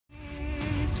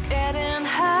getting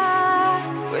high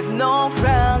with no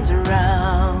friends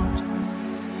around.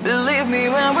 Believe me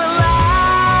when we're live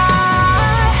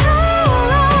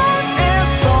is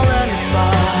falling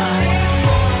apart.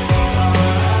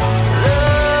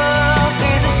 Love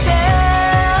is a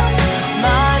shell,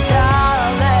 my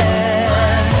darling.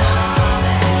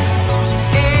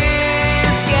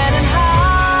 It's getting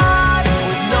hot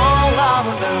with no love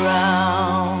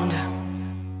around.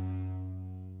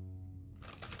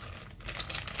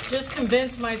 Just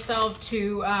convinced myself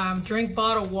to drink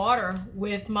bottled water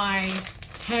with my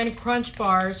 10 crunch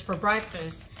bars for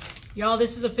breakfast. Y'all,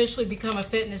 this has officially become a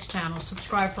fitness channel.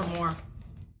 Subscribe for more.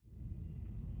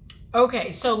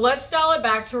 Okay, so let's dial it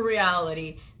back to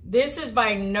reality. This is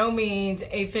by no means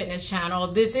a fitness channel.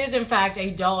 This is in fact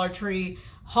a Dollar Tree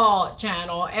haul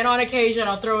channel, and on occasion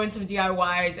I'll throw in some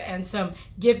DIYs and some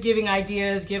gift giving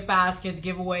ideas, gift baskets,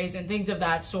 giveaways, and things of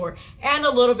that sort, and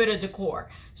a little bit of decor.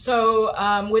 So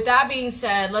with that being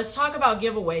said, let's talk about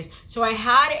giveaways. So I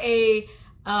had a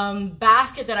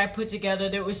basket that I put together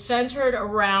that was centered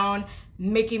around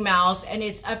Mickey Mouse, and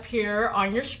it's up here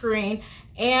on your screen.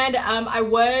 And I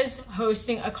was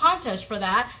hosting a contest for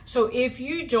that. So if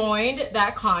you joined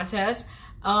that contest,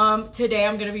 today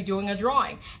I'm going to be doing a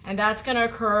drawing, and that's going to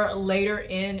occur later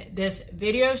in this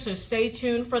video. So stay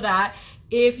tuned for that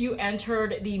if you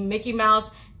entered the Mickey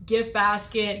Mouse gift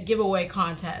basket giveaway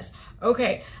contest.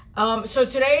 Okay, so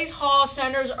today's haul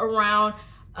centers around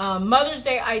Mother's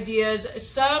Day ideas,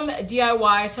 some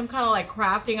DIY, some kind of like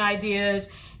crafting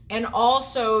ideas, and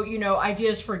also, you know,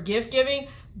 ideas for gift giving.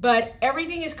 But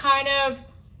everything is kind of,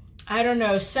 I don't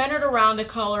know, centered around the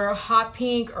color hot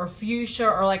pink or fuchsia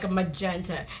or like a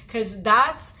magenta, because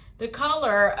that's the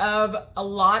color of a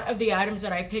lot of the items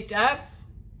that I picked up.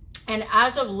 And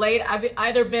as of late, I've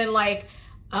either been like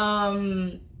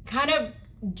kind of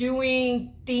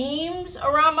doing themes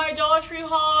around my Dollar Tree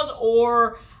hauls,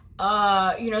 or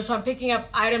you know, so I'm picking up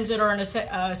items that are in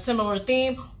a similar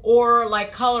theme, or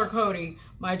like color coding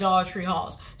my Dollar Tree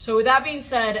hauls. So with that being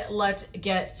said, let's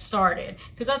get started,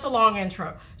 because that's a long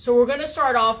intro. So we're gonna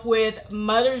start off with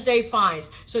Mother's Day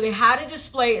finds. So they had a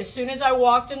display as soon as I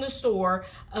walked in the store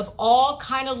of all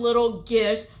kind of little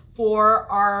gifts for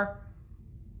our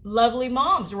lovely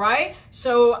moms, right?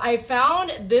 So I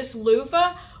found this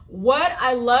loofah. What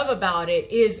I love about it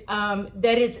is that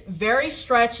it's very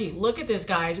stretchy. Look at this,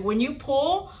 guys. When you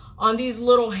pull on these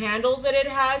little handles that it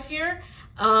has here,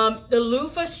 the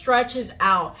loofah stretches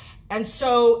out. And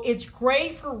so it's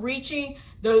great for reaching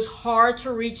those hard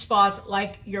to reach spots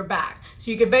like your back.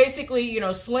 So you can basically, you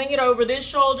know, sling it over this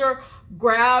shoulder,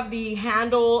 grab the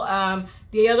handle,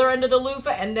 the other end of the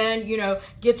loofah, and then, you know,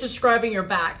 get to scrubbing your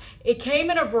back. It came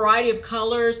in a variety of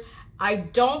colors. I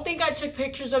don't think I took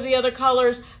pictures of the other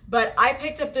colors, but I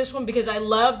picked up this one because I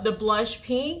love the blush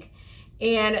pink.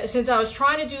 And since I was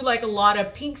trying to do like a lot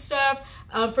of pink stuff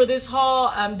for this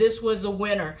haul, this was the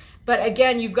winner. But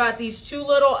again, you've got these two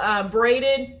little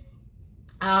braided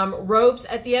ropes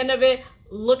at the end of it.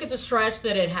 Look at the stretch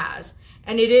that it has.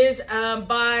 And it is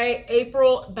by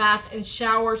April Bath and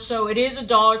Shower. So it is a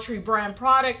Dollar Tree brand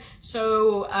product.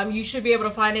 So you should be able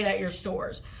to find it at your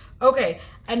stores. Okay,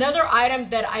 another item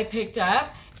that I picked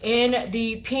up in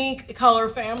the pink color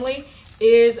family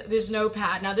is this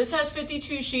notepad. Now this has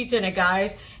 52 sheets in it,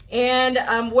 guys. And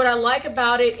what I like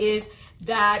about it is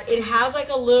that it has like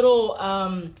a little,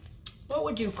 what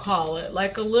would you call it?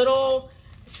 Like a little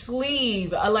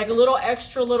sleeve, like a little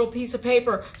extra little piece of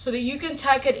paper, so that you can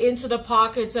tuck it into the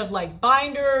pockets of like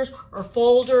binders or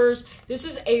folders. This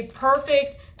is a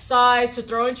perfect size to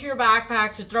throw into your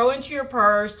backpack, to throw into your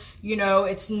purse. You know,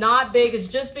 it's not big, it's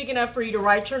just big enough for you to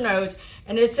write your notes.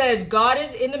 And it says, God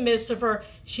is in the midst of her,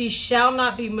 she shall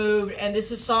not be moved. And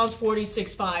this is Psalms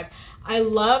 46:5. I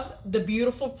love the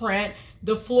beautiful print,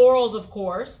 the florals, of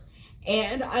course.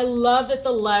 And I love that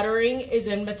the lettering is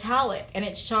in metallic and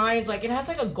it shines, like it has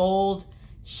like a gold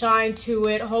shine to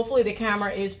it. Hopefully the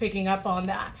camera is picking up on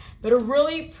that. But a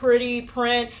really pretty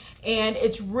print, and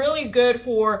it's really good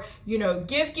for, you know,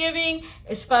 gift giving,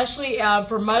 especially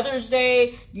for Mother's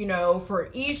Day, you know, for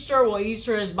Easter. Well,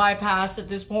 Easter is bypassed at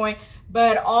this point.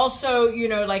 But also, you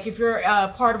know, like if you're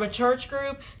part of a church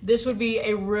group, this would be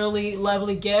a really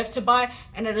lovely gift to buy.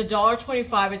 And at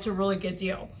 $1.25, it's a really good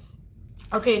deal.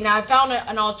 Okay, now I found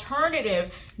an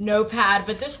alternative notepad,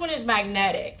 but this one is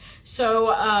magnetic.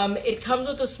 So it comes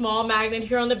with a small magnet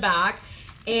here on the back,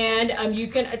 and you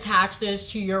can attach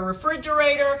this to your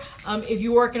refrigerator. If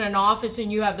you work in an office and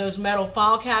you have those metal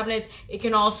file cabinets, it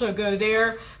can also go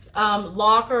there.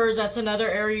 Lockers, that's another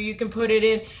area you can put it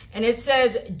in. And it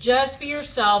says, just be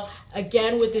yourself,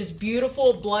 again with this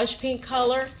beautiful blush pink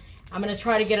color. I'm gonna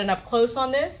try to get it up close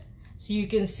on this. so you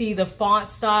can see the font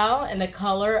style and the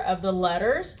color of the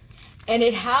letters. And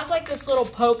it has like this little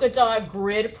polka dot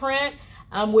grid print,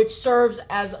 which serves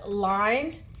as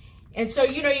lines. And so,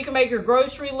 you know, you can make your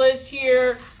grocery list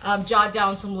here, jot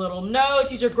down some little notes.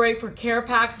 These are great for care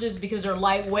packages because they're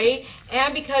lightweight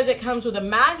and because it comes with a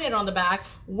magnet on the back.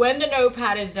 When the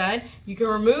notepad is done, you can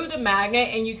remove the magnet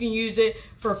and you can use it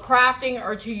for crafting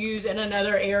or to use in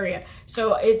another area.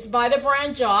 So it's by the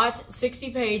brand Jot, 60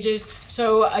 pages.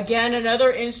 So again,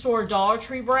 another in-store Dollar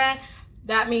Tree brand.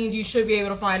 That means you should be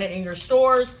able to find it in your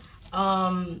stores,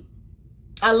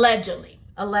 allegedly.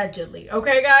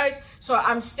 Okay, guys, so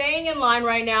I'm staying in line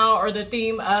right now, or the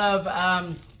theme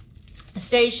of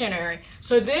stationery.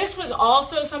 So this was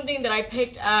also something that I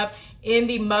picked up in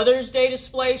the Mother's Day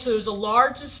display. So there's a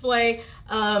large display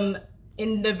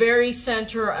in the very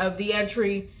center of the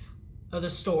entry of the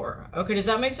store. Okay, does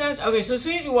that make sense? Okay, so as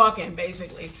soon as you walk in,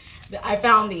 basically, I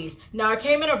found these. Now, it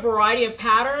came in a variety of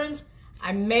patterns.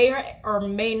 I may or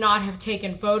may not have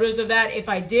taken photos of that. If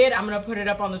I did, I'm gonna put it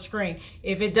up on the screen.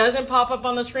 If it doesn't pop up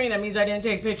on the screen, that means I didn't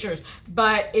take pictures,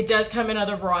 but it does come in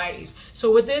other varieties.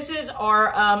 So what this is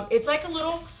are, it's like a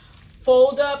little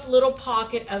fold up little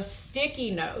pocket of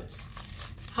sticky notes.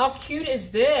 How cute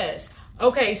is this?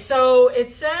 Okay, so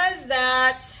it says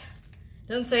that,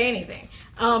 doesn't say anything.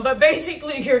 But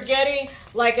basically you're getting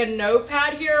like a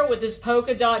notepad here with this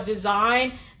polka dot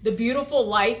design, the beautiful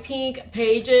light pink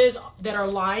pages that are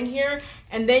lined here,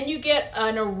 and then you get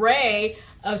an array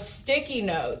of sticky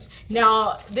notes.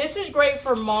 Now, this is great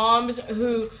for moms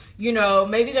who, you know,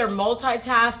 maybe they're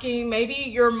multitasking, maybe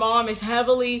your mom is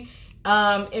heavily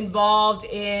involved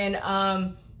in,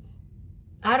 I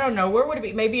don't know, where would it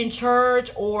be? Maybe in church,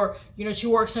 or, you know, she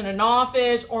works in an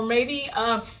office, or maybe,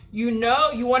 you know,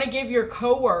 you want to give your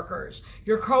coworkers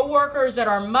that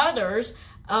are mothers,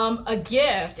 a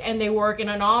gift, and they work in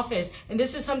an office, and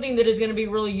this is something that is going to be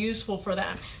really useful for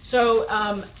them. So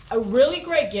a really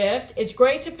great gift. It's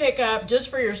great to pick up just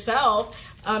for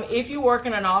yourself if you work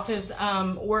in an office,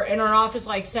 or in an office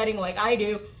like setting like I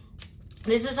do.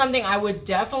 This is something I would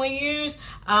definitely use.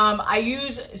 I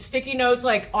use sticky notes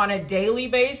like on a daily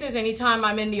basis anytime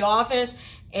I'm in the office.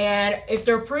 And if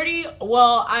they're pretty,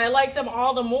 well, I like them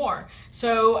all the more.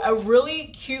 So a really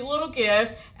cute little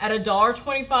gift at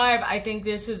 $1.25. I think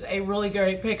this is a really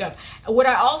great pickup. What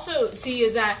I also see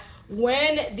is that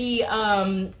when the,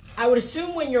 I would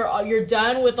assume when you're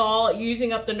done with all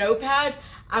using up the notepads,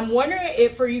 I'm wondering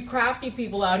if for you crafty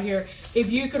people out here,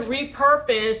 if you could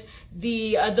repurpose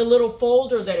the little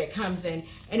folder that it comes in.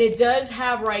 And it does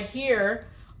have right here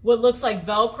what looks like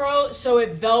Velcro, so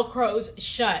it Velcros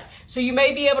shut. So you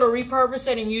may be able to repurpose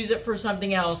it and use it for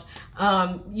something else.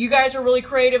 You guys are really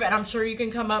creative, and I'm sure you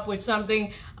can come up with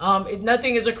something.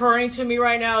 Nothing is occurring to me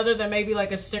right now other than maybe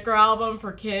like a sticker album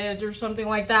for kids or something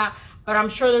like that. But I'm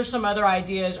sure there's some other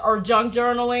ideas, or junk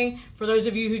journaling for those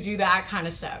of you who do that kind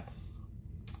of stuff.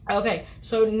 Okay,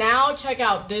 so now check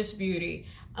out this beauty.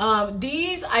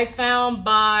 These I found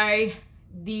by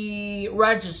the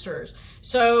registers.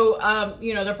 So,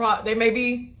 you know, they may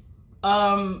be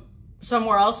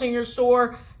somewhere else in your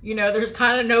store. You know, there's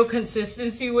kind of no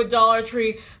consistency with Dollar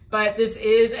Tree, but this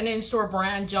is an in-store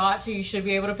brand, Jot, so you should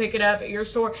be able to pick it up at your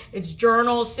store. It's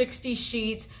journals, 60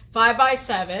 sheets,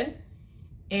 5x7,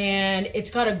 and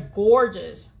it's got a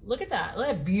gorgeous, look at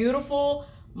that beautiful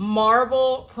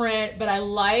marble print, but I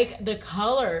like the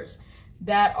colors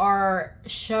that are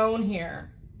shown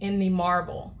here in the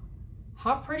marble.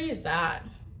 How pretty is that?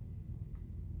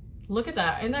 Look at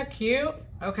that, isn't that cute?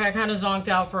 Okay, I kind of zonked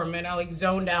out for a minute, I like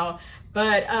zoned out,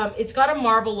 but it's got a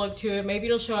marble look to it. Maybe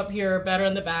it'll show up here better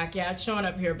in the back. Yeah, it's showing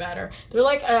up here better. They're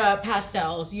like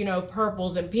pastels, you know,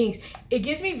 purples and pinks. It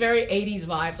gives me very 80s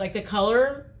vibes, like the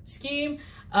color scheme.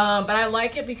 But I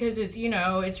like it because it's, you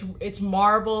know, it's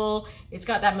marble. It's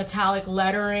got that metallic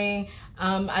lettering.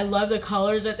 I love the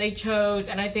colors that they chose,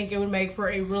 and I think it would make for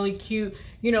a really cute,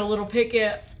 you know, little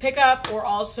pickup, or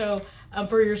also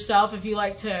for yourself if you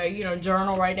like to, you know,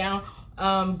 journal right now.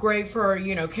 Great for,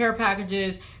 you know, care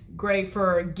packages, great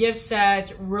for gift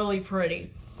sets, really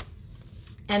pretty.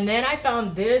 And then I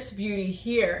found this beauty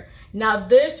here. Now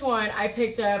this one I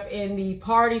picked up in the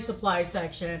party supply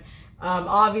section.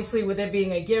 Obviously with it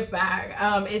being a gift bag.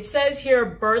 It says here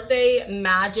birthday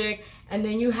magic, and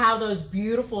then you have those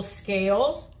beautiful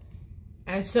scales.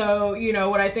 And so, you know,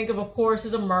 what I think of course,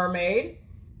 is a mermaid.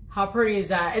 How pretty is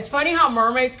that? It's funny how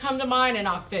mermaids come to mind and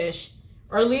not fish,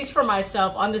 or at least for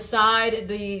myself. On the side,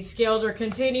 the scales are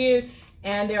continued,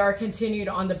 and they are continued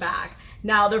on the back.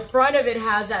 Now, the front of it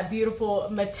has that beautiful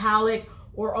metallic,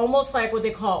 or almost like what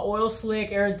they call oil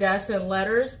slick iridescent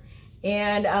letters.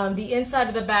 And the inside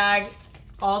of the bag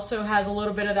also has a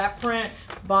little bit of that print,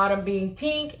 bottom being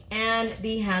pink, and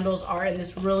the handles are in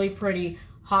this really pretty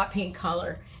hot pink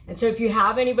color. And so if you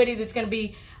have anybody that's going to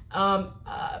be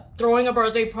throwing a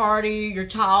birthday party, your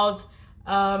child's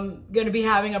going to be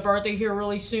having a birthday here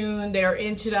really soon, they're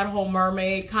into that whole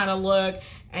mermaid kind of look,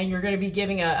 and you're going to be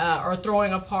giving or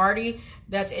throwing a party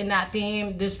that's in that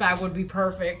theme, this bag would be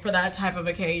perfect for that type of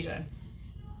occasion.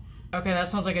 Okay, that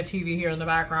sounds like a TV here in the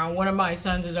background. One of my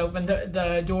sons has opened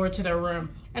the door to their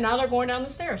room, and now they're going down the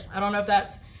stairs. I don't know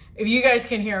if you guys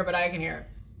can hear it, but I can hear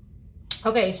it.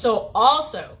 Okay, so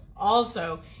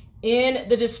also in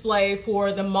the display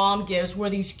for the mom gifts were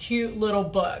these cute little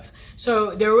books.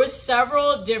 So there was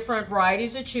several different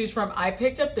varieties to choose from. I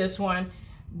picked up this one.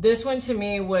 This one to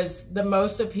me was the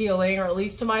most appealing, or at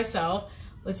least to myself.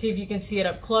 Let's see if you can see it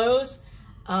up close.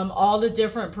 All the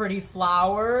different pretty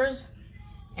flowers.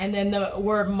 And then the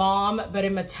word mom, but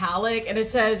in metallic. And it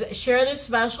says, share this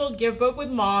special gift book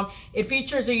with mom. It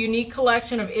features a unique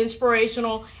collection of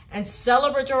inspirational and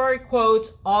celebratory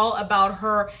quotes all about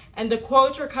her. And the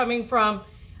quotes are coming from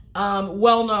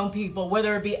well-known people,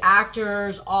 whether it be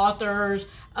actors, authors,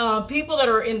 people that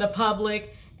are in the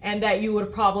public and that you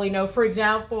would probably know. For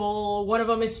example, one of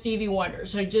them is Stevie Wonder.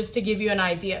 So just to give you an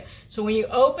idea. So when you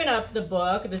open up the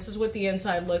book, this is what the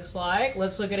inside looks like.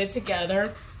 Let's look at it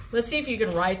together. Let's see if you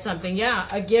can write something. Yeah,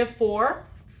 a gift for,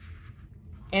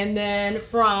 and then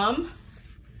from.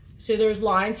 So there's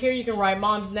lines here. You can write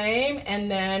mom's name and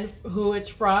then who it's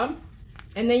from.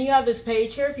 And then you have this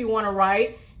page here if you want to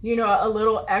write, you know, a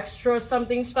little extra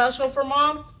something special for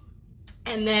mom.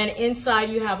 And then inside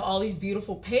you have all these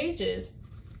beautiful pages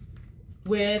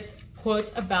with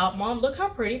quotes about mom. Look how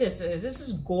pretty this is. This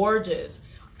is gorgeous.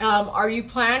 Are you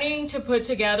planning to put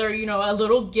together, you know, a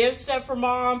little gift set for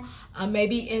mom?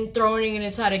 Maybe throwing it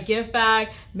inside a gift bag,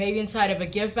 maybe inside of a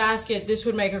gift basket. This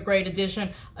would make a great addition.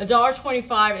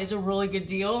 $1.25 is a really good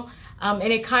deal. And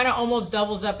it kind of almost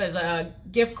doubles up as a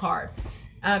gift card.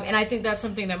 And I think that's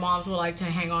something that moms would like to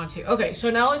hang on to. Okay,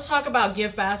 so now let's talk about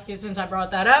gift baskets since I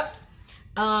brought that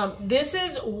up. This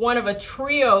is one of a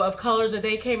trio of colors that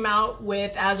they came out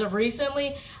with as of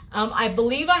recently. I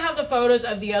believe I have the photos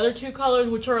of the other two colors,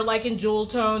 which are like in jewel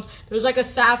tones. There's like a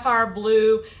sapphire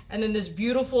blue and then this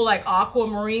beautiful like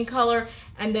aquamarine color.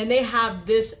 And then they have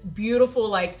this beautiful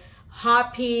like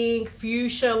hot pink,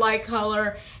 fuchsia-like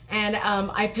color. And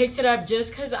I picked it up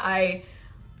just because I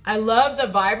love the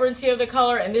vibrancy of the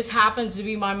color, and this happens to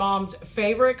be my mom's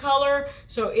favorite color.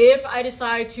 So if I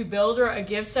decide to build her a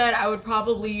gift set, I would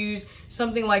probably use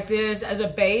something like this as a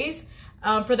base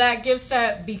for that gift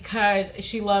set because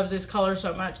she loves this color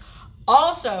so much.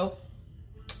 Also,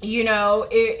 you know,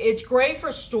 it's great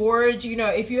for storage. You know,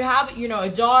 if you have, you know, a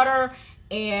daughter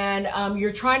and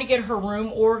you're trying to get her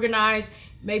room organized,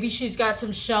 maybe she's got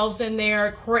some shelves in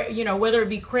there, you know, whether it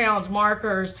be crayons,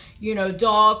 markers, you know,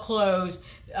 doll clothes,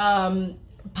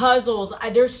 puzzles.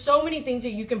 There's so many things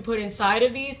that you can put inside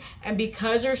of these, and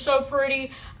because they're so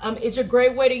pretty, it's a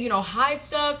great way to, you know, hide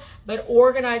stuff but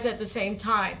organize at the same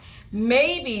time.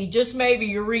 Maybe, just maybe,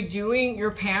 you're redoing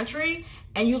your pantry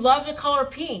and you love the color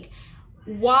pink.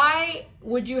 Why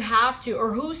would you have to,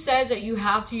 or who says that you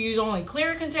have to use only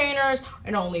clear containers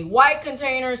and only white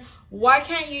containers? Why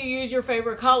can't you use your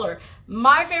favorite color?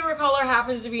 My favorite color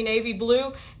happens to be navy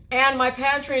blue, and my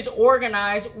pantry is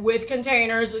organized with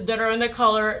containers that are in the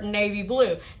color navy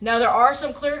blue. Now there are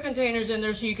some clear containers in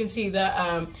there so you can see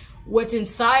the what's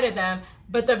inside of them,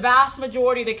 but the vast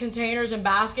majority of the containers and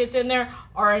baskets in there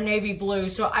are in navy blue.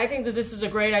 So I think that this is a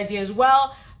great idea as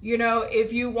well, you know,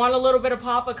 if you want a little bit of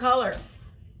pop of color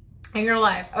in your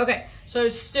life. Okay, so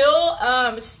still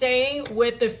staying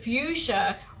with the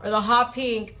fuchsia or the hot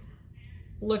pink.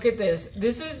 Look at this.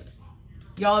 This is,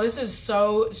 y'all, this is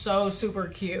so super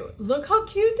cute. Look how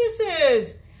cute this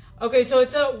is. Okay, so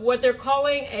it's what they're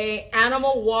calling a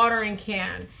animal watering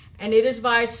can, and it is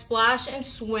by Splash and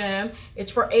Swim. It's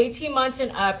for 18 months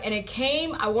and up, and it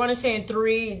came, I want to say, in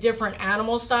 3 different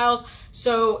animal styles.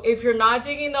 So if you're not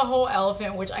digging the whole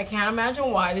elephant, which I can't imagine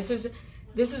why, this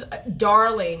is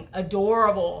darling,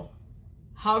 adorable.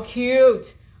 How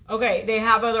cute. Okay, they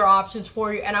have other options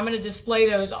for you, and I'm going to display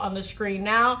those on the screen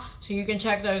now so you can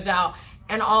check those out.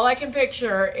 And all I can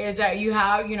picture is that you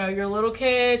have, you know, your little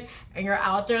kids and you're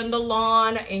out there in the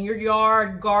lawn, in your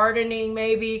yard, gardening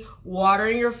maybe,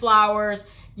 watering your flowers.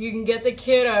 You can get the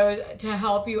kiddos to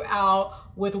help you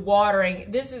out with watering.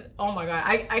 This is, oh my God,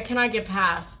 I cannot get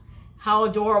past how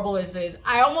adorable this is.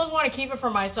 I almost want to keep it for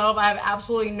myself. I have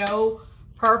absolutely no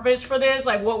purpose for this.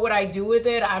 Like, what would I do with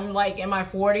it? I'm like in my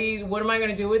 40s. What am I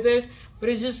going to do with this? But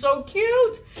it's just so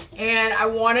cute. And I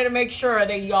wanted to make sure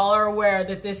that y'all are aware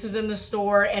that this is in the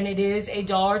store and it is a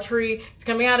Dollar Tree. It's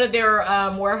coming out of their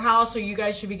warehouse, so you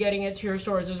guys should be getting it to your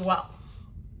stores as well.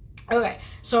 Okay,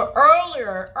 so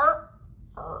earlier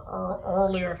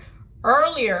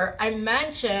I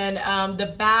mentioned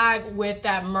the bag with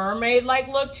that mermaid-like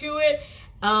look to it.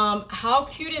 How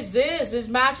cute is this? This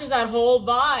matches that whole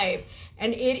vibe.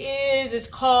 And it's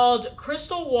called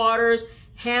Crystal Waters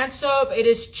hand soap. It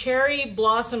is cherry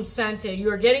blossom scented. You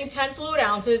are getting 10 fluid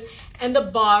ounces, and the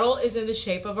bottle is in the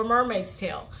shape of a mermaid's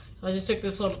tail. So I just took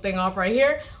this little thing off right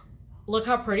here. Look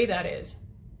how pretty that is.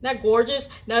 Isn't that gorgeous?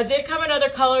 Now, it did come in other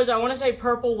colors. I want to say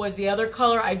purple was the other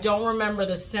color. I don't remember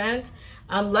the scent.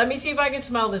 Let me see if I can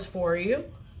smell this for you.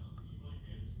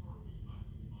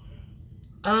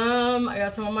 I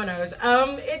got some on my nose.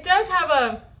 It does have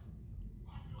a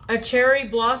cherry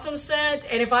blossom scent,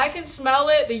 and if I can smell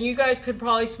it, then you guys could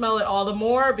probably smell it all the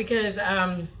more, because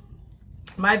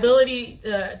my ability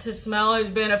to smell has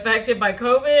been affected by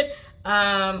COVID.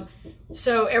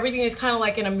 So everything is kind of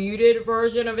like in a muted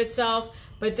version of itself.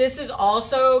 But this is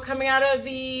also coming out of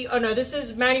the, oh no, this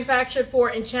is manufactured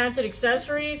for Enchanted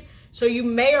Accessories. So you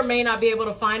may or may not be able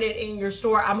to find it in your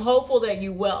store. I'm hopeful that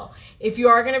you will. If you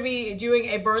are going to be doing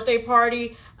a birthday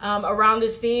party around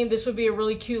this theme, this would be a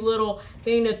really cute little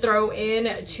thing to throw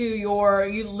in to your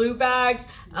loot bags.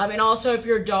 And also, if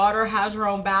your daughter has her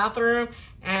own bathroom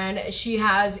and she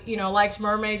has, likes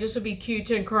mermaids, this would be cute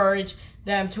to encourage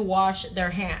them to wash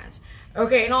their hands.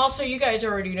 Okay, and also you guys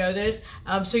already know this,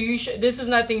 so this is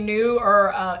nothing new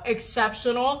or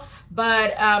exceptional,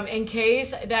 but in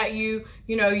case that you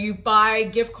buy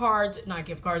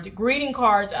greeting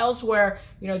cards elsewhere,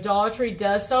 Dollar Tree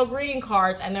does sell greeting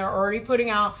cards, and they're already putting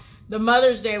out the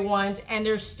Mother's Day ones, and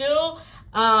there's still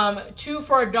 2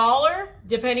 for $1,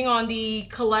 depending on the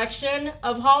collection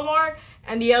of Hallmark,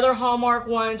 and the other Hallmark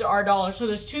ones are $1. So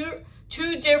there's two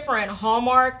different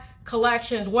Hallmark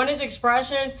collections. One is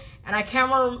Expressions, and I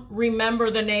can't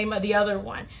remember the name of the other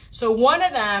one. So one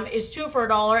of them is 2 for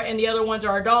 $1, and the other ones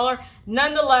are $1.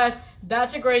 Nonetheless,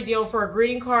 that's a great deal for a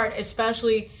greeting card,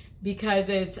 especially because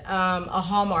it's a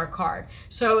Hallmark card.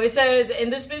 So it says,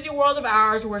 in this busy world of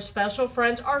ours where special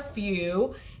friends are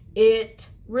few, it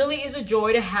really is a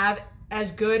joy to have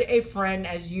as good a friend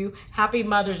as you. Happy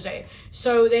Mother's Day.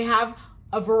 So they have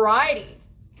a variety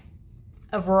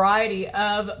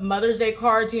of Mother's Day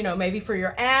cards, maybe for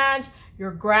your aunt,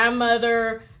 your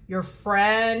grandmother, your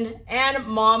friend, and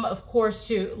mom, of course,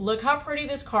 too. Look how pretty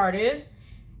this card is.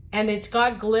 And it's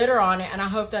got glitter on it, and I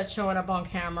hope that's showing up on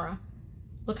camera.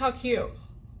 Look how cute.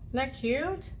 Isn't that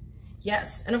cute?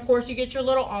 Yes, and of course you get your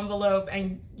little envelope,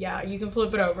 and yeah, you can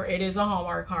flip it over. It is a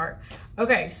Hallmark card.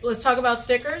 Okay, so let's talk about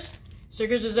stickers.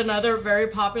 Stickers is another very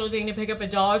popular thing to pick up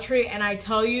at Dollar Tree, and I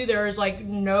tell you, there is like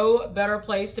no better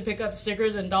place to pick up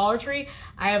stickers than Dollar Tree.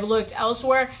 I have looked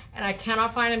elsewhere, and I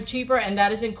cannot find them cheaper, and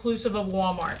that is inclusive of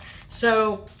Walmart.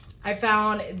 So I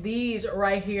found these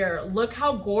right here. Look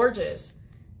how gorgeous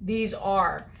these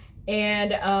are.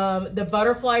 And the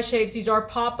butterfly shapes, these are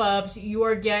pop-ups. You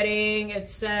are getting, it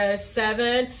says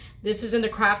 7. This is in the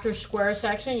Crafter Square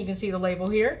section. You can see the label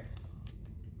here.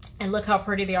 And look how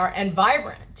pretty they are, and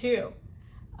vibrant too.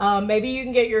 Maybe you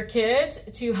can get your kids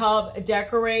to help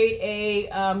decorate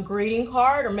a greeting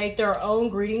card, or make their own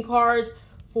greeting cards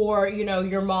for,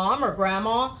 your mom or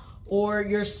grandma, or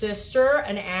your sister,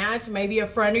 an aunt, maybe a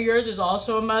friend of yours is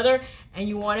also a mother, and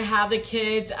you want to have the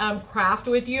kids craft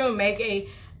with you and make a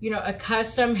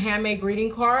custom handmade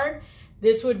greeting card.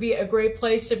 This would be a great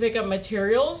place to pick up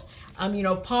materials.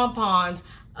 Pom-poms,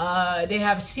 they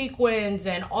have sequins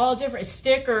and all different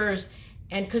stickers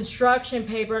and construction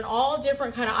paper and all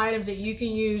different kind of items that you can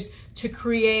use to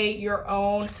create your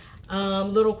own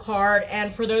little card. And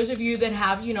for those of you that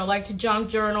have, like to junk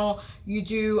journal, you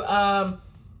do, I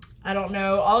don't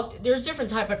know, there's different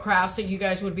type of crafts that you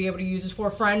guys would be able to use this for.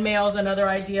 Friend mail is another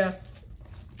idea.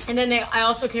 And then I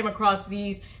also came across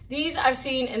these. These I've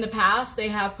seen in the past. They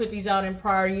have put these out in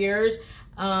prior years.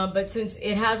 But since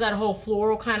it has that whole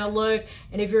floral kind of look,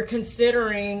 and if you're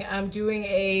considering doing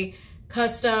a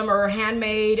custom or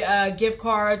handmade gift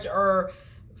cards, or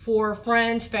for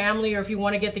friends, family, or if you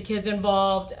want to get the kids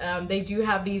involved, they do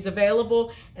have these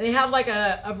available. And they have like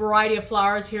a variety of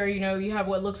flowers here. You have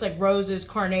what looks like roses,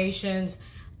 carnations.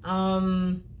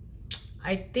 I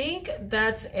think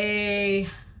that's a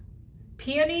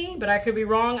peony, but I could be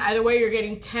wrong. Either way, you're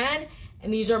getting 10,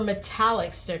 and these are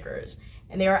metallic stickers,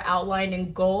 and they are outlined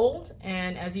in gold,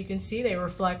 and as you can see, they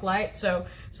reflect light, so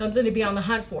something to be on the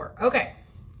hunt for. Okay,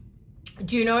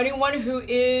 Do you know anyone who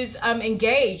is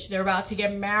engaged? They're about to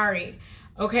get married.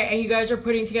 Okay, and you guys are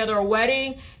putting together a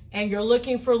wedding and you're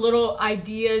looking for little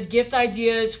ideas, gift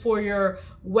ideas for your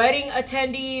wedding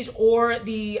attendees or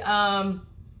the,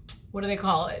 what do they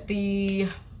call it? The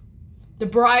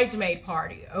bridesmaid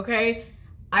party, okay?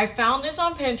 I found this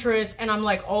on Pinterest and I'm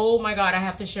like, oh my God, I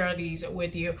have to share these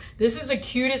with you. This is the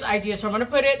cutest idea. So I'm gonna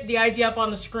put the idea up on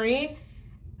the screen.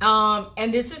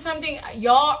 And this is something,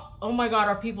 y'all, oh my God,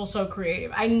 are people so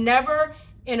creative. I never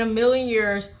in a million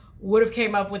years would have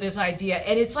came up with this idea.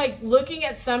 And it's like looking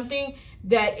at something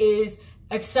that is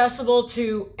accessible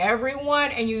to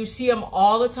everyone and you see them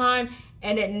all the time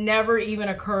and it never even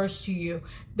occurs to you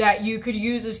that you could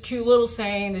use this cute little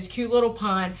saying, this cute little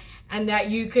pun, and that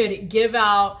you could give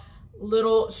out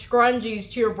little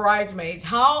scrunchies to your bridesmaids.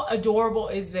 How adorable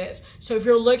is this? So if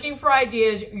you're looking for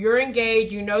ideas, you're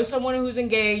engaged, you know someone who's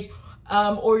engaged,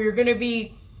 or you're gonna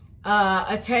be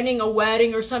attending a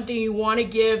wedding or something, you wanna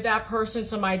give that person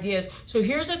some ideas. So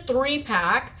here's a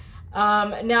 3-pack.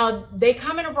 Now they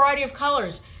come in a variety of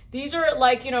colors. These are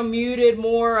like, you know, muted,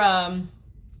 more,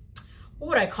 what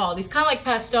would I call these? Kind of like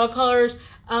pastel colors.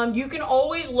 You can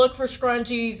always look for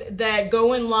scrunchies that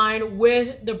go in line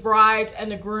with the bride's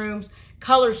and the groom's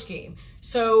color scheme.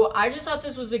 So I just thought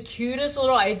this was the cutest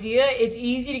little idea. It's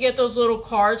easy to get those little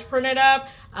cards printed up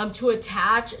to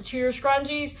attach to your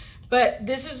scrunchies, but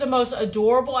this is the most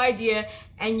adorable idea,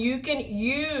 and you can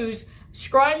use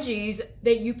scrunchies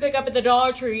that you pick up at the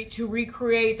Dollar Tree to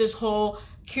recreate this whole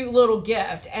cute little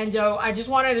gift. And I just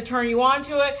wanted to turn you on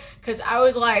to it because I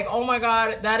was like, oh my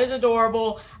God, that is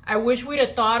adorable. I wish we'd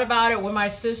have thought about it when my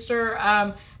sister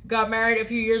got married a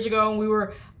few years ago and we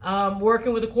were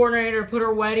working with the coordinator to put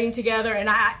her wedding together, and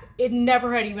it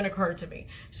never had even occurred to me.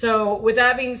 So with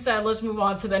that being said, let's move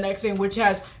on to the next thing, which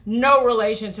has no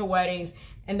relation to weddings,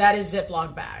 and that is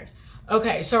Ziploc bags.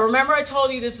 Okay, so remember I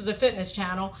told you this is a fitness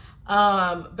channel,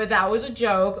 but that was a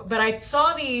joke. But I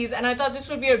saw these and I thought this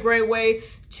would be a great way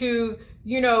to,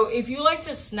 you know, if you like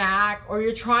to snack or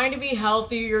you're trying to be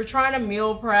healthy, you're trying to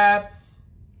meal prep,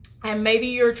 and maybe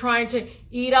you're trying to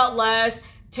eat out less,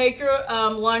 take your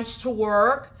lunch to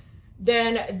work,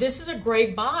 then this is a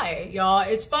great buy, y'all.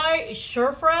 It's by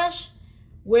SureFresh,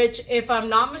 which, if I'm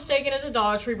not mistaken, is a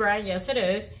Dollar Tree brand. Yes, it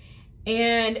is.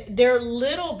 And they're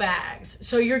little bags.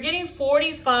 So you're getting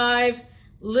 45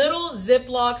 little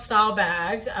Ziploc style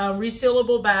bags,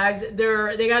 resealable bags.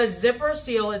 They got a zipper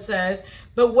seal, it says.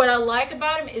 But what I like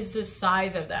about them is the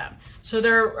size of them. So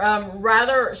they're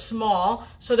rather small.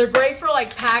 So they're great for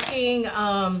like packing,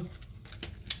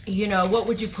 you know, what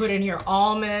would you put in here?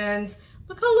 Almonds.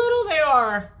 Look how little they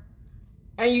are.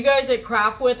 And you guys that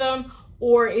craft with them,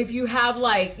 or if you have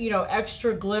like, you know,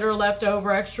 extra glitter left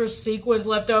over, extra sequins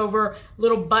left over,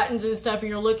 little buttons and stuff, and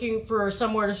you're looking for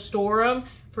somewhere to store them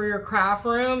for your craft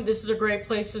room, this is a great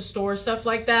place to store stuff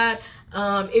like that.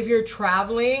 If you're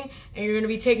traveling and you're gonna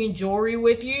be taking jewelry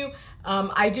with you,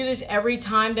 I do this every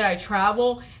time that I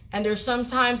travel, and there's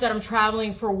sometimes that I'm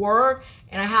traveling for work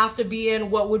and I have to be in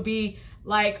what would be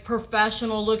like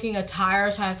professional looking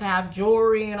attire, so I have to have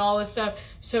jewelry and all this stuff.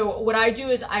 So what I do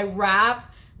is I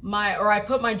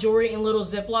put my jewelry in little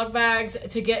Ziploc bags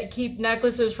to keep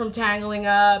necklaces from tangling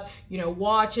up, you know,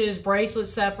 watches,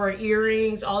 bracelets separate,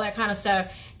 earrings, all that kind of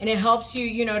stuff. And it helps you,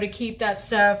 you know, to keep that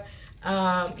stuff,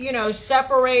 you know,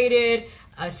 separated,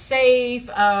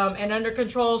 safe, and under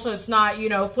control, so it's not, you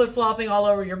know, flip-flopping all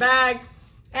over your bag.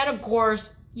 And of course,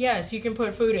 yes, you can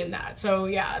put food in that. So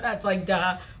yeah, that's like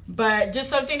duh. But just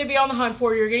something to be on the hunt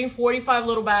for. You're getting 45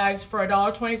 little bags for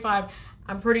 $1.25.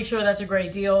 I'm pretty sure that's a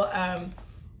great deal.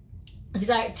 Because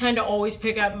I tend to always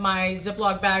pick up my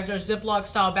Ziploc bags or Ziploc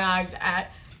style bags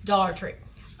at Dollar Tree.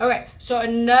 Okay, so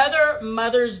another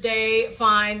Mother's Day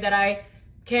find that I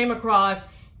came across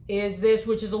is this,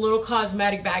 which is a little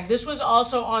cosmetic bag. This was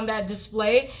also on that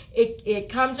display. It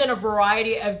comes in a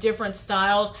variety of different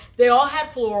styles. They all had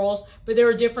florals, but there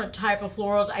were different type of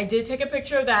florals. I did take a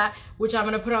picture of that, which I'm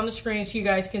gonna put on the screen so you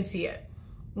guys can see it.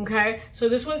 Okay, so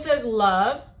this one says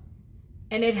love,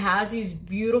 and it has these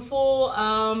beautiful,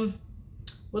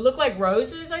 would look like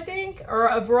roses, I think, or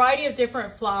a variety of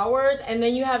different flowers. And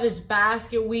then you have this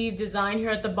basket weave design here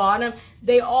at the bottom.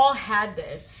 They all had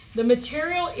this. The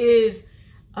material is,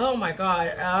 oh my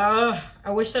God,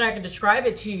 I wish that I could describe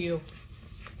it to you.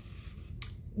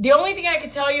 The only thing I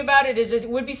could tell you about it is it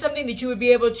would be something that you would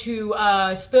be able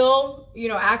to spill, you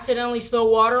know, accidentally spill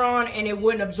water on, and it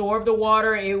wouldn't absorb the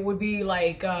water. It would be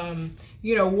like,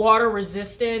 you know, water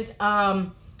resistant.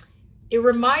 It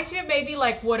reminds me of maybe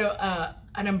like what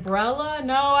an umbrella?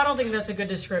 No, I don't think that's a good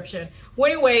description. Well,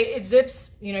 anyway, it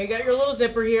zips, you know, you got your little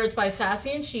zipper here. It's by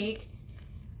Sassy and Chic.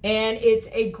 And it's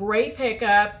a great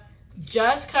pickup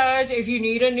just because if you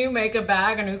need a new makeup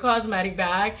bag, a new cosmetic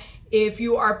bag, if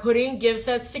you are putting gift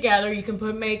sets together, you can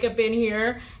put makeup in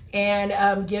here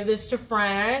and give this to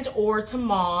friends or to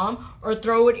mom, or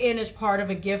throw it in as part of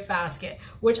a gift basket,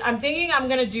 which I'm thinking I'm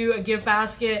going to do a gift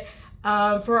basket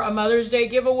for a Mother's Day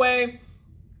giveaway,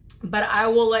 but I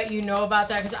will let you know about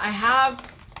that because I have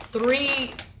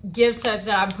 3 gift sets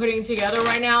that I'm putting together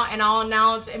right now, and I'll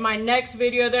announce in my next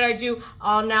video that I do,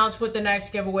 I'll announce what the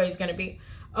next giveaway is going to be.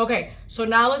 Okay, so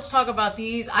now let's talk about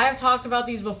these. I have talked about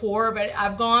these before, but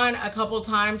I've gone a couple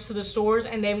times to the stores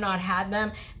and they've not had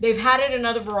them. They've had it in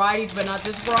other varieties, but not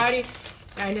this variety.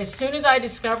 And as soon as I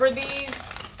discovered these,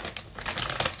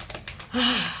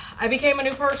 I became a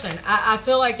new person. I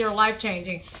feel like they're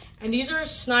life-changing. And these are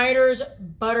Snyder's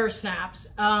Butter Snaps.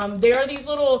 They are these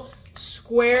little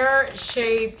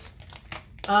square-shaped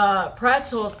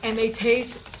pretzels, and they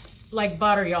taste like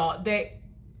butter, y'all. They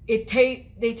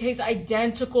taste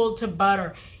identical to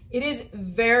butter. It is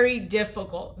very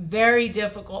difficult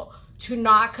to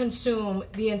not consume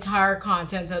the entire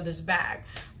contents of this bag.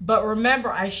 But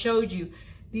remember, I showed you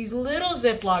these little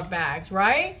Ziploc bags,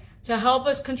 right? To help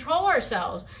us control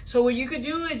ourselves. So what you could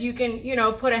do is you can, you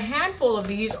know, put a handful of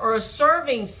these, or a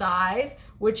serving size,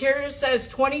 which here says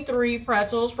 23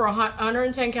 pretzels for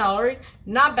 110 calories.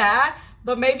 Not bad.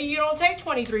 But maybe you don't take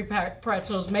 23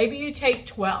 pretzels. Maybe you take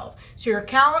 12. So you're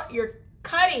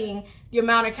cutting the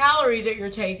amount of calories that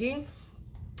you're taking,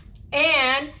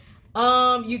 and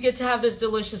you get to have this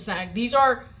delicious snack. These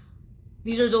are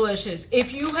delicious.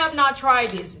 If you have not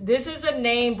tried this is a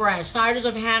name brand, Snyder's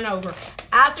of Hanover.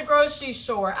 At the grocery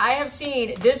store, I have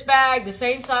seen this bag, the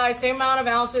same size, same amount of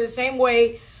ounces, same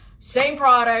weight, same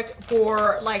product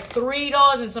for like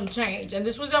 $3 and some change. And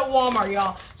this was at Walmart,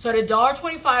 y'all. So at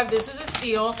 $1.25, this is a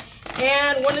steal.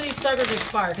 And one of these suckers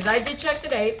expired, because I did check the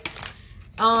date.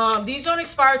 These don't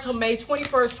expire till May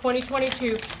 21st,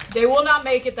 2022. They will not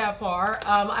make it that far.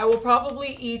 I will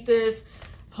probably eat this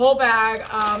whole bag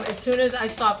as soon as I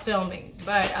stop filming.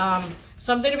 But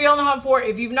something to be on the hunt for.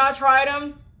 If you've not tried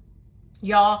them,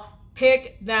 y'all,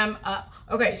 pick them up.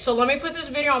 Okay, so let me put this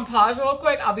video on pause real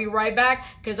quick. I'll be right back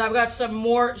because I've got some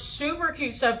more super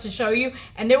cute stuff to show you.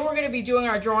 And then we're going to be doing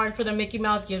our drawing for the Mickey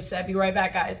Mouse gift set. Be right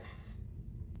back, guys.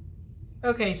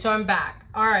 Okay, so I'm back.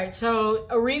 All right, so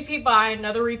a repeat buy,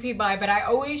 another repeat buy. But I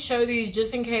always show these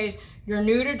just in case you're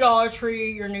new to Dollar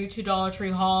Tree, you're new to Dollar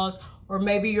Tree hauls, or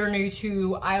maybe you're new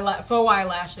to faux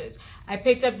eyelashes. I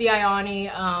picked up the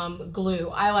Ioni glue,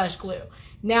 eyelash glue.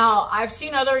 Now, I've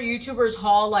seen other YouTubers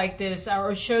haul like this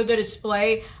or show the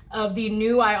display of the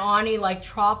new Ioni, like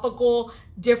tropical,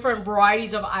 different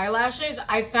varieties of eyelashes.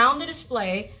 I found the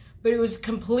display, but it was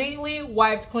completely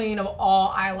wiped clean of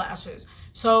all eyelashes.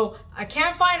 So I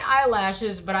can't find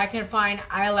eyelashes, but I can find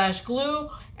eyelash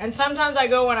glue. And sometimes I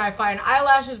go and I find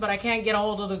eyelashes, but I can't get a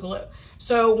hold of the glue.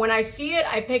 So when I see it,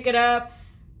 I pick it up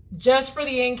just for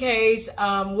the in case.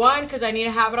 One, because I need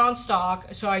to have it on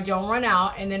stock so I don't run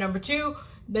out. And then number 2,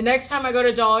 the next time I go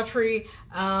to Dollar Tree,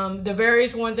 the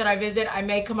various ones that I visit, I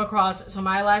may come across some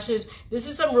eyelashes. This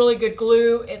is some really good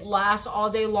glue. It lasts all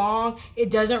day long.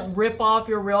 It doesn't rip off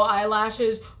your real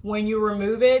eyelashes when you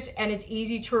remove it, and it's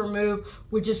easy to remove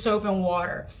with just soap and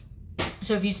water.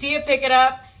 So if you see it, pick it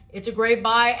up. It's a great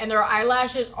buy, and their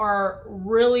eyelashes are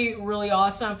really, really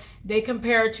awesome. They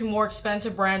compare to more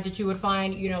expensive brands that you would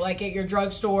find, you know, like at your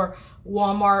drugstore,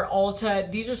 Walmart,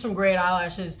 Ulta. These are some great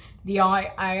eyelashes, the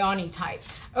Ioni type.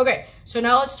 Okay, so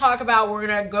now let's talk about, we're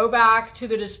gonna go back to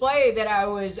the display that I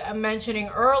was mentioning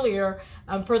earlier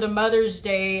for the Mother's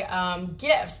Day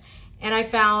gifts. And I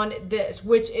found this,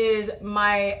 which is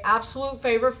my absolute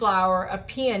favorite flower, a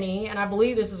peony. And I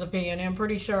believe this is a peony, I'm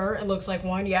pretty sure. It looks like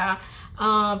one, yeah.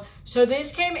 So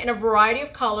this came in a variety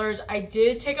of colors. I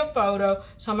did take a photo,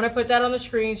 so I'm gonna put that on the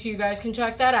screen so you guys can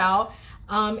check that out.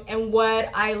 And what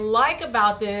I like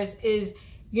about this is,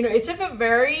 you know, it's of a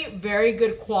very, very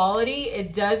good quality.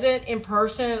 It doesn't in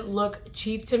person look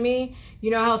cheap to me.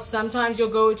 You know how sometimes you'll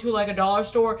go to like a dollar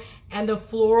store and the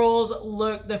florals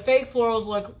look, the fake florals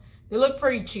look, they look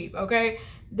pretty cheap, okay?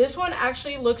 This one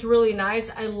actually looks really nice.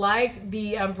 I like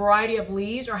the variety of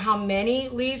leaves, or how many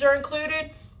leaves are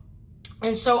included.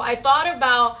 And so I thought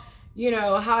about, you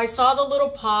know, how I saw the little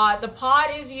pot. The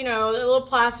pot is, you know, a little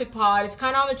plastic pot. It's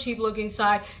kind of on the cheap looking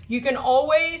side. You can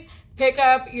always pick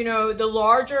up, you know, the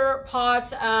larger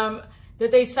pots that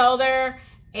they sell there,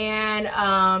 and,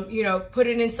 you know, put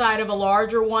it inside of a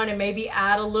larger one and maybe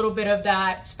add a little bit of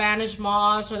that Spanish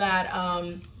moss, or that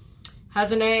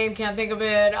has a name, can't think of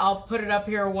it. I'll put it up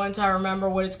here once I remember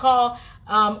what it's called.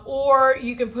 Or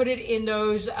you can put it in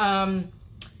those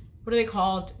what are they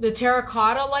called? The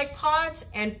terracotta like pots,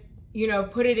 and you know,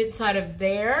 put it inside of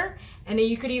there. And then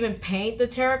you could even paint the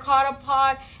terracotta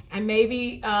pot and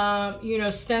maybe, you know,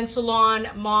 stencil on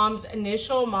mom's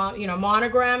initial, you know,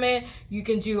 monogram it. You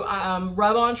can do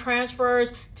rub-on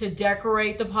transfers to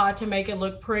decorate the pot to make it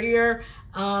look prettier.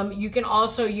 You can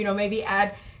also, you know, maybe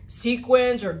add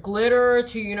sequins or glitter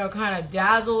to, you know, kind of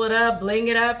dazzle it up, bling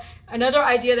it up. Another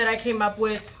idea that I came up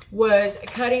with was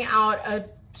cutting out a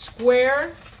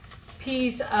square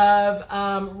piece of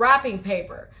wrapping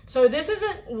paper. So this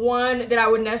isn't one that I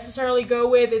would necessarily go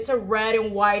with. It's a red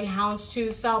and white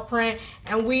houndstooth style print,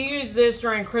 and we use this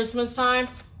during Christmas time.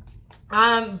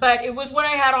 But it was what I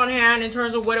had on hand in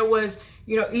terms of what it was,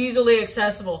 you know, easily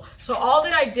accessible. So all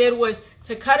that I did was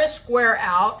to cut a square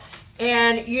out,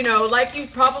 and you know, like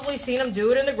you've probably seen them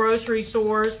do it in the grocery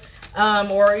stores,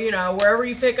 or you know, wherever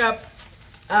you pick up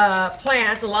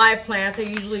plants, live plants. I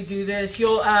usually do this.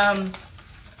 You'll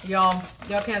y'all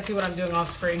can't see what I'm doing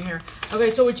off screen here.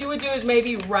 Okay, so what you would do is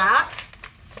maybe wrap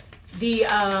the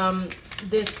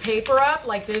this paper up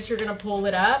like this. You're gonna pull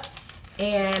it up,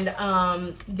 and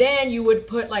then you would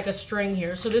put like a string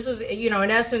here. So this is, you know, in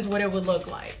essence what it would look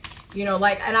like, you know,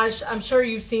 like, and I'm sure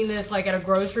you've seen this like at a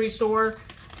grocery store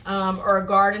or a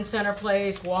garden center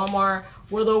place, Walmart,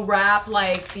 where they'll wrap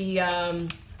like the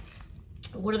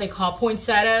what do they call,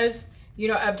 poinsettias, you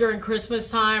know, up during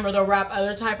Christmas time, or they'll wrap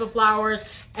other type of flowers.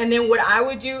 And then what I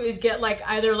would do is get like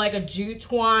either like a jute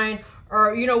twine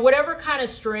or, you know, whatever kind of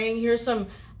string. Here's some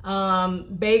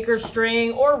baker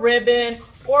string or ribbon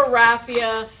or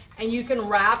raffia, and you can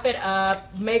wrap it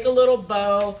up, make a little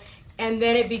bow, and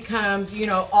then it becomes, you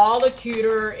know, all the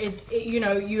cuter. You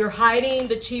know, you're hiding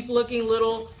the cheap looking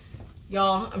little,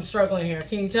 y'all, I'm struggling here.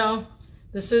 Can you tell?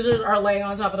 The scissors are laying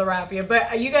on top of the raffia,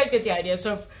 but you guys get the idea.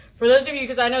 So for those of you,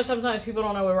 because I know sometimes people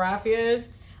don't know what raffia is,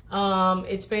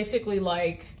 it's basically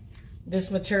like this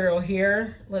material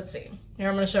here. Let's see. Here,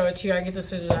 I'm going to show it to you. I get the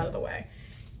scissors out of the way.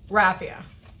 Raffia.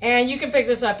 And you can pick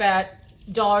this up at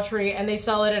Dollar Tree, and they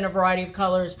sell it in a variety of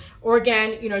colors. Or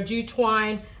again, you know, jute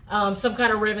twine, some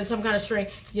kind of ribbon, some kind of string.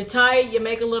 You tie it, you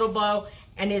make a little bow,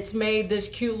 and it's made this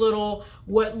cute little,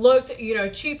 what looked, you know,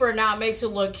 cheaper, now it makes it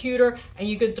look cuter, and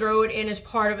you can throw it in as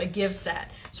part of a gift set.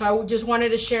 So I just wanted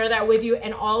to share that with you,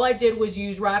 and all I did was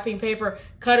use wrapping paper,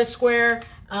 cut a square.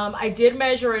 I did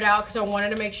measure it out because I wanted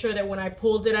to make sure that when I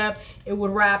pulled it up, it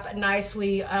would wrap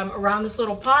nicely around this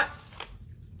little pot.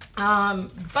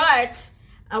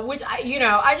 Which you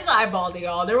know, I just eyeballed it,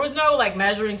 y'all. There was no like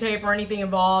measuring tape or anything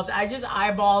involved. I just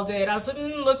eyeballed it. I was like,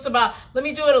 looks about, let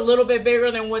me do it a little bit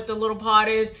bigger than what the little pot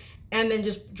is, and then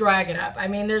just drag it up. I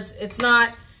mean, it's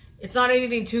not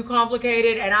anything too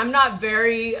complicated, and I'm not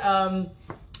very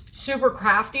super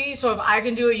crafty, so if I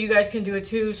can do it, you guys can do it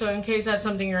too. So in case that's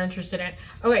something you're interested in.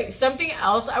 Okay, something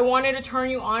else I wanted to turn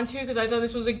you on to, because I thought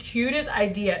this was the cutest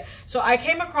idea. So I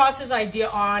came across this idea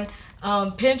on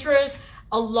Pinterest.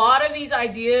 A lot of these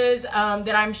ideas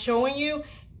that I'm showing you,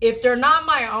 if they're not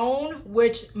my own,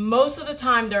 which most of the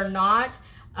time they're not,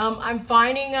 I'm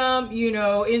finding you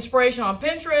know, inspiration on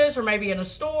Pinterest, or maybe in a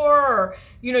store, or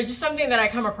you know, just something that I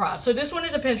come across. So this one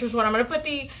is a Pinterest one. I'm gonna put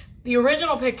the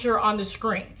original picture on the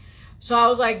screen. So I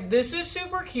was like, this is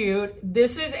super cute.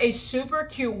 This is a super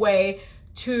cute way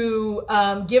to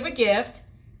give a gift,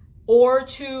 or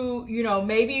to, you know,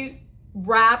 maybe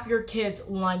wrap your kids'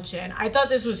 lunch in. I thought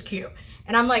this was cute.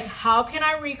 And I'm like, how can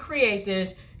I recreate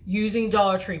this using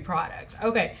Dollar Tree products?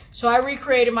 Okay, so I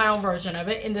recreated my own version of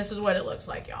it, and this is what it looks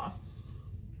like, y'all.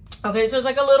 Okay, so it's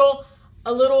like a little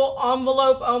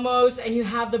envelope almost, and you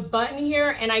have the button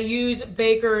here, and I use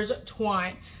baker's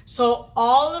twine. So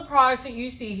all the products that you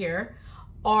see here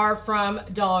are from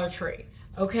Dollar Tree.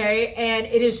 Okay, and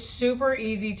it is super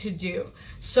easy to do.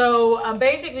 So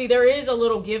basically there is a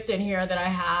little gift in here that I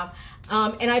have.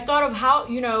 And I thought of how,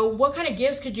 you know, what kind of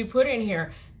gifts could you put in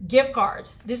here? Gift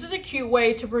cards. This is a cute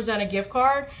way to present a gift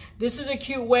card. This is a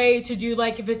cute way to do,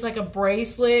 like, if it's like a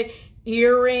bracelet,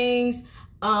 earrings,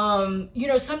 you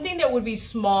know, something that would be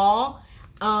small,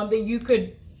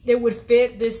 that would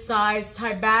fit this size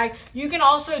type bag. You can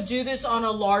also do this on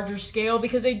a larger scale,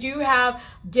 because they do have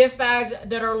gift bags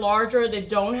that are larger that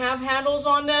don't have handles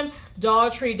on them. Dollar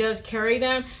Tree does carry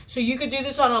them. So you could do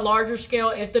this on a larger scale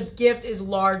if the gift is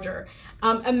larger.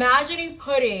 Imagining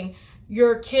putting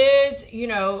your kids, you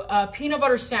know, a peanut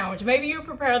butter sandwich. Maybe you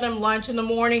prepare them lunch in the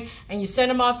morning and you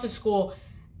send them off to school.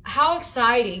 How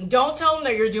exciting. Don't tell them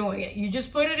that you're doing it. You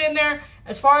just put it in there.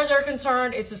 As far as they're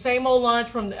concerned, it's the same old lunch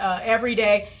from every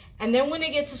day. And then when they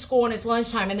get to school and it's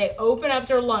lunchtime and they open up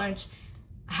their lunch,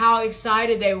 how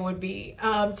excited they would be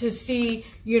to see,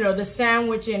 you know, the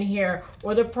sandwich in here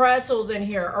or the pretzels in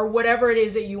here or whatever it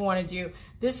is that you want to do.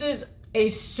 This is a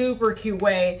super cute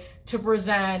way to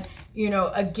present, you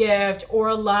know, a gift or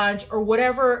a lunch or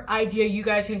whatever idea you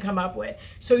guys can come up with.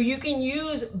 So you can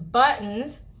use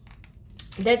buttons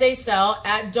that they sell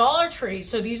at Dollar Tree.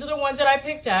 So these are the ones that I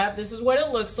picked up. This is what it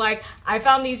looks like. I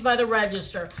found these by the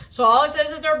register. So all it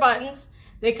says is they're buttons.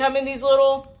 They come in these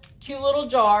little cute little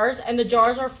jars, and the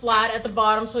jars are flat at the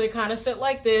bottom, so they kind of sit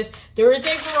like this. There is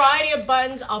a variety of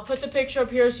buttons. I'll put the picture up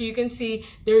here so you can see.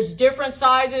 There's different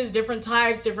sizes, different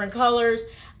types, different colors,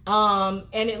 and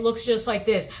it looks just like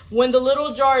this. When the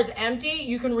little jar is empty,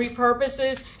 you can repurpose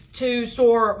this to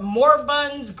store more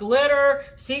buttons, glitter,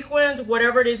 sequins,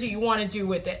 whatever it is that you want to do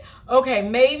with it. Okay,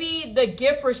 maybe the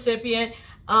gift recipient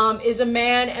is a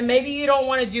man, and maybe you don't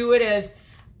want to do it as,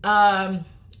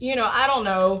 you know, I don't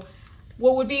know,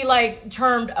 what would be like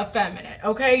termed effeminate,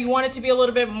 okay? You want it to be a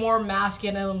little bit more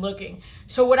masculine looking.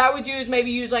 So what I would do is maybe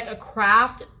use like a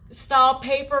craft style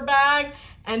paper bag,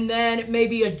 and then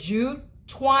maybe a jute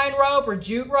twine rope or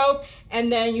jute rope,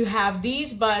 and then you have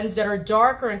these buttons that are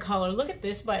darker in color. Look at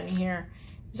this button here.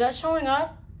 Is that showing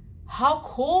up? How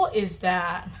cool is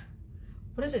that?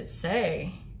 What does it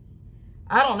say?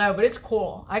 I don't know, but it's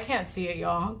cool. I can't see it,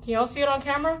 y'all. Can y'all see it on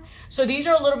camera? So these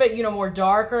are a little bit, you know, more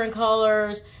darker in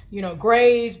colors, you know,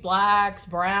 grays, blacks,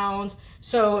 browns,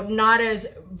 so not as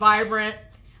vibrant.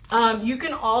 You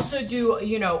can also do,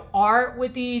 you know, art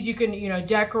with these. You can, you know,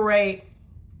 decorate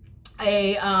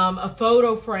a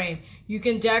photo frame. You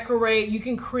can decorate, you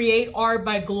can create art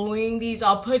by gluing these.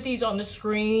 I'll put these on the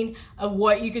screen of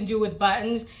what you can do with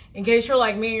buttons in case you're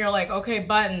like me and you're like, okay,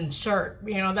 button, shirt,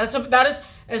 you know, that is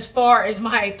as far as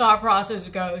my thought process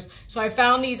goes. So I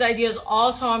found these ideas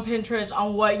also on Pinterest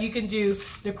on what you can do,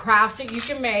 the crafts that you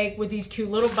can make with these cute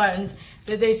little buttons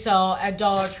that they sell at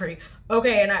Dollar Tree.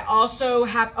 Okay, and I also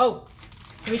have, oh,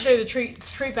 let me show you the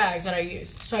treat bags that I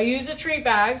use. So I use the treat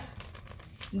bags.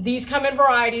 These come in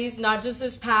varieties, not just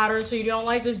this pattern. So you don't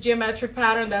like this geometric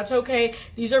pattern, that's okay.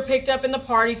 These are picked up in the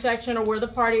party section or where the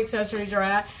party accessories are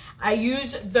at. I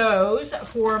use those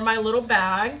for my little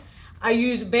bag. I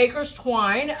use baker's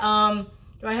twine. Do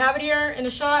I have it here in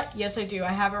the shot? Yes, I do.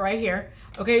 I have it right here.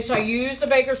 Okay, so I use the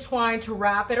baker's twine to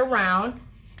wrap it around.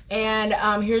 And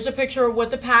here's a picture of what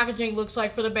the packaging looks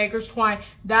like for the baker's twine.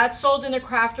 That's sold in the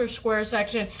crafter square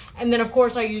section. And then, of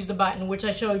course, I use the button, which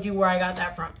I showed you where I got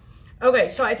that from. Okay,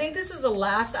 so I think this is the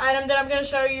last item that I'm going to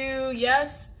show you.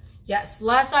 Yes,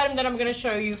 last item that I'm going to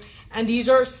show you. And these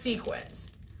are sequins.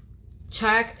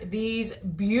 Check these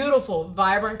beautiful,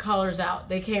 vibrant colors out.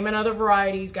 They came in other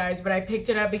varieties, guys, but I picked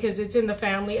it up because it's in the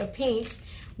family of pinks,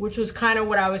 which was kind of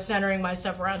what I was centering my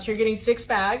stuff around. So you're getting 6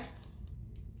 bags.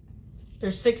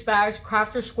 There's 6 bags,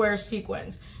 crafter square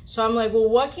sequins. So I'm like, well,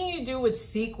 what can you do with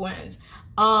sequins?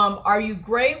 Are you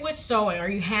great with sewing? Are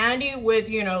you handy with,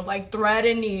 you know, like thread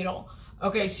and needle?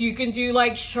 Okay, so you can do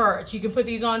like shirts. You can put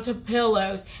these onto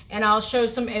pillows, and I'll show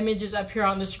some images up here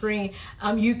on the screen.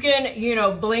 You can, you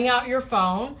know, bling out your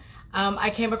phone.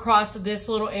 I came across this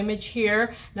little image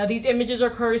here. Now these images are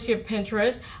courtesy of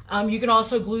Pinterest. You can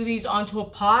also glue these onto a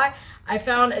pot. I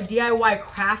found a DIY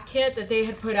craft kit that they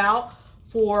had put out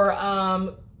for,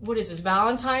 what is this,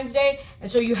 Valentine's Day? And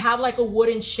so you have like a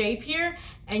wooden shape here,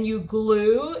 and you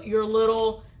glue your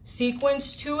little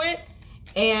sequins to it.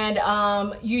 And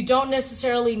you don't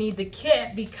necessarily need the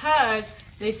kit because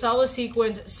they sell the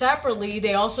sequins separately.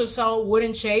 They also sell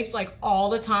wooden shapes like all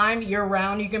the time, year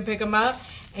round. You can pick them up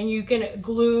and you can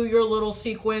glue your little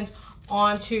sequins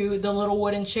onto the little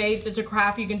wooden shapes. It's a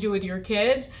craft you can do with your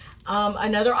kids.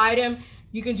 Another item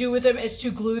you can do with them is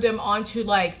to glue them onto,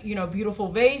 like, you know, beautiful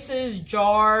vases,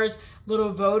 jars,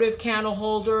 little votive candle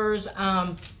holders.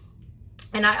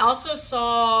 And I also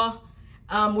saw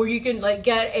where you can like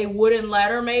get a wooden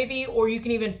letter maybe, or you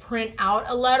can even print out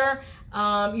a letter,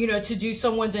 you know, to do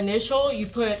someone's initial. You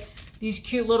put these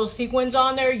cute little sequins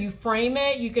on there, you frame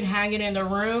it, you can hang it in the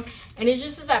room, and it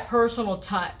just is that personal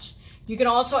touch. You can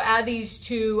also add these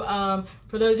to,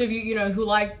 for those of you, you know, who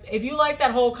like, if you like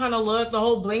that whole kind of look, the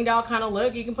whole blinged out kind of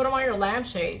look, you can put them on your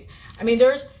lampshades. I mean,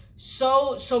 there's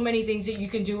so many things that you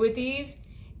can do with these.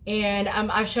 And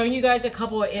I've shown you guys a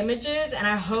couple of images, and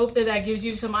I hope that that gives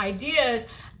you some ideas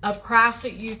of crafts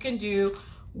that you can do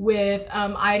with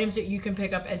items that you can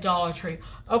pick up at Dollar Tree.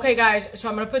 Okay, guys, so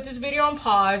I'm going to put this video on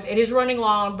pause. It is running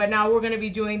long, but now we're going to be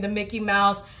doing the Mickey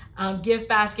Mouse gift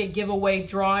basket giveaway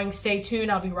drawing. Stay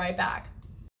tuned. I'll be right back.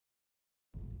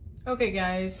 Okay,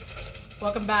 guys,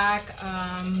 welcome back.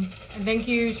 And thank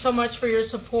you so much for your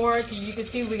support. You can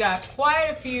see we got quite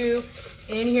a few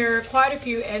in here, quite a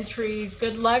few entries.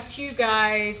 Good luck to you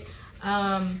guys.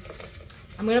 I'm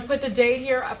going to put the date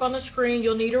here up on the screen.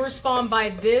 You'll need to respond by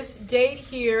this date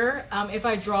here if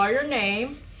I draw your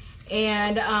name.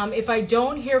 And if I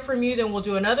don't hear from you, then we'll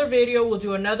do another video, we'll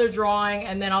do another drawing,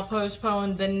 and then I'll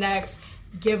postpone the next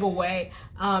giveaway.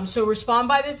 So respond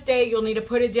by this date. You'll need to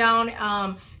put it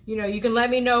down. You know, you can let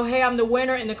me know, hey, I'm the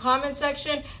winner in the comment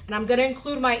section, and I'm going to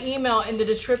include my email in the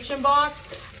description box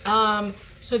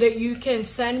so that you can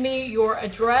send me your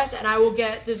address, and I will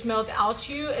get this mailed out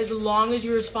to you as long as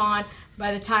you respond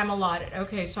by the time allotted.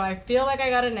 Okay, so I feel like I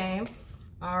got a name.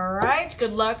 All right,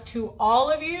 good luck to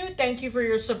all of you. Thank you for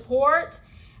your support.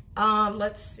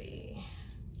 Let's see.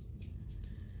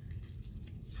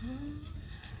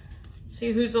 Let's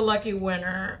see who's the lucky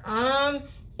winner.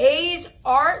 A's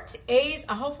Art. A's,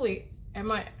 hopefully,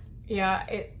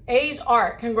 A's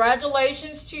Art.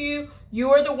 Congratulations to you. You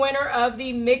are the winner of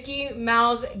the Mickey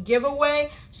Mouse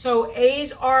giveaway. So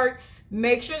A's Art,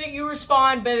 make sure that you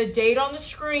respond by the date on the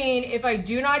screen. If I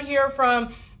do not hear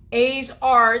from A's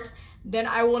Art, then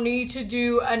I will need to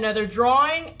do another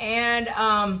drawing, and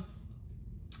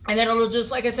then it'll just,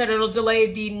 like I said, it'll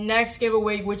delay the next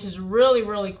giveaway, which is really,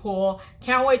 really cool.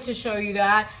 Can't wait to show you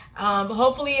that.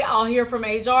 Hopefully I'll hear from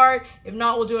Azart. If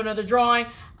not, we'll do another drawing.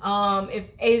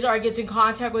 If Azart gets in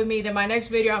contact with me, then my next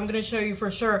video, I'm going to show you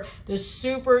for sure this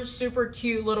super, super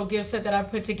cute little gift set that I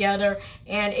put together.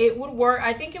 And it would work.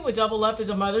 I think it would double up as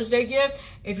a Mother's Day gift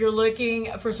if you're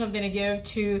looking for something to give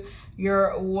to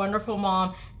your wonderful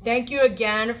mom. Thank you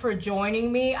again for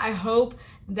joining me. I hope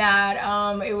that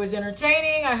it was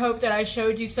entertaining. I hope that I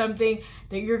showed you something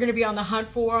that you're going to be on the hunt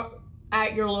for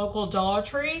at your local Dollar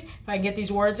Tree, if I can get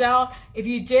these words out. If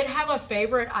you did have a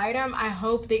favorite item, I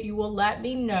hope that you will let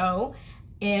me know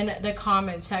in the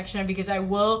comment section, because I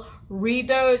will read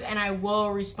those and I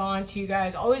will respond to you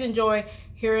guys. Always enjoy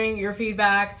hearing your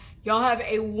feedback. Y'all have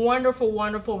a wonderful,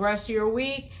 wonderful rest of your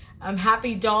week.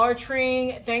 Happy Dollar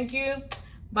Treeing. Thank you.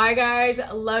 Bye, guys.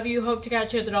 Love you. Hope to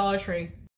catch you at the Dollar Tree.